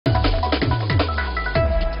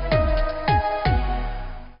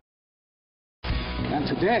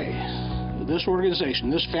Today, this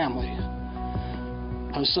organization, this family,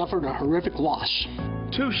 has suffered a horrific loss.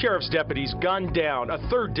 2 sheriff's deputies gunned down, a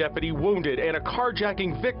 3rd deputy wounded, and a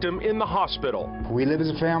carjacking victim in the hospital. We live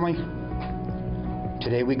as a family.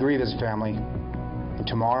 Today we grieve as a family. And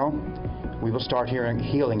tomorrow, we will start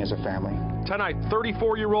healing as a family. Tonight,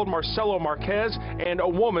 34-year-old Marcelo Marquez and a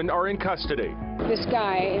woman are in custody. This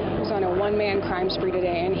guy was on a one-man crime spree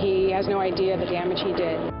today, and he has no idea the damage he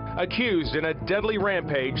did. Accused in a deadly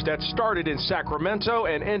rampage that started in Sacramento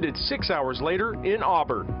and ended 6 hours later in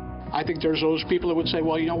Auburn. I think there's those people that would say,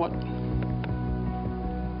 well, you know what?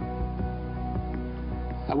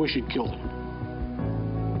 I wish he'd killed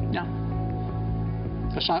him. No.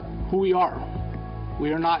 That's not who we are.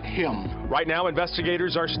 We are not him. Right now,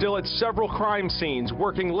 investigators are still at several crime scenes,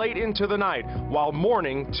 working late into the night while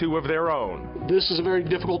mourning 2 of their own. This is a very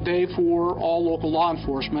difficult day for all local law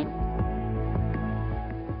enforcement.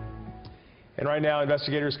 And right now,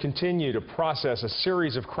 investigators continue to process a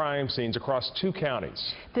series of crime scenes across 2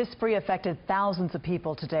 counties. This spree affected thousands of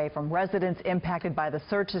people today, from residents impacted by the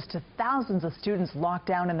searches to thousands of students locked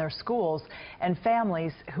down in their schools and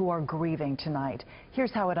families who are grieving tonight.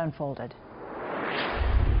 Here's how it unfolded.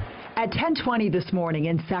 At 10:20 this morning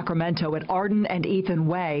in Sacramento at Arden and Ethan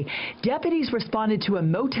Way, deputies responded to a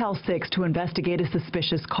Motel 6 to investigate a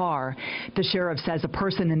suspicious car. The sheriff says a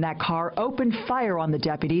person in that car opened fire on the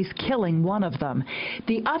deputies, killing one of them.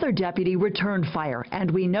 The other deputy returned fire, and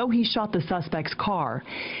we know he shot the suspect's car.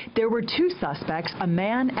 There were 2 suspects, a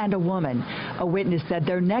man and a woman. A witness said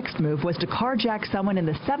their next move was to carjack someone in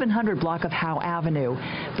the 700 block of Howe Avenue.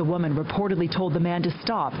 The woman reportedly told the man to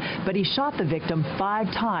stop, but he shot the victim 5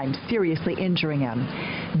 times, seriously injuring him.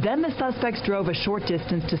 Then the suspects drove a short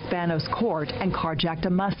distance to Spanos Court and carjacked a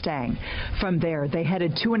Mustang. From there, they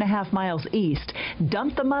headed 2.5 miles east,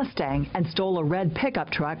 dumped the Mustang, and stole a red pickup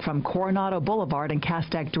truck from Coronado Boulevard and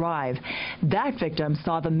Castec Drive. That victim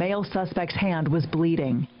saw the male suspect's hand was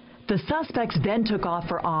bleeding. The suspects then took off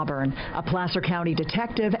for Auburn. A Placer County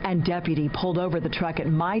detective and deputy pulled over the truck at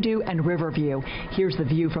Maidu and Riverview. Here's the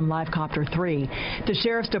view from Live Copter 3. The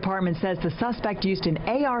sheriff's department says the suspect used an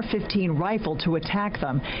AR-15 rifle to attack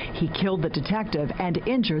them. He killed the detective and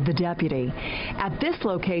injured the deputy. At this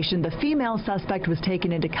location, the female suspect was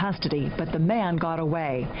taken into custody, but the man got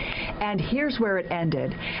away. And here's where it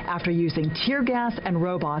ended. After using tear gas and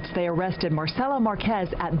robots, they arrested Marcelo Marquez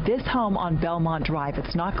at this home on Belmont Drive.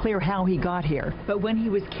 It's not clear how he got here, but when he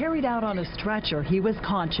was carried out on a stretcher, he was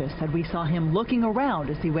conscious, and we saw him looking around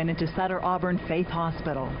as he went into Sutter Auburn Faith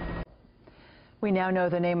Hospital. We now know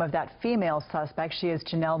the name of that female suspect. She is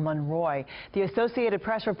Janelle Monroy. The Associated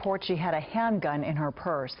Press reports she had a handgun in her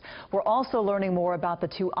purse. We're also learning more about the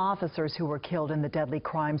 2 officers who were killed in the deadly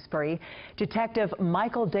crime spree. Detective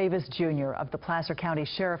Michael Davis Jr. of the Placer County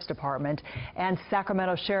Sheriff's Department and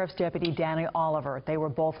Sacramento Sheriff's Deputy Danny Oliver. They were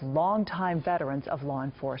both longtime veterans of law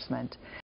enforcement.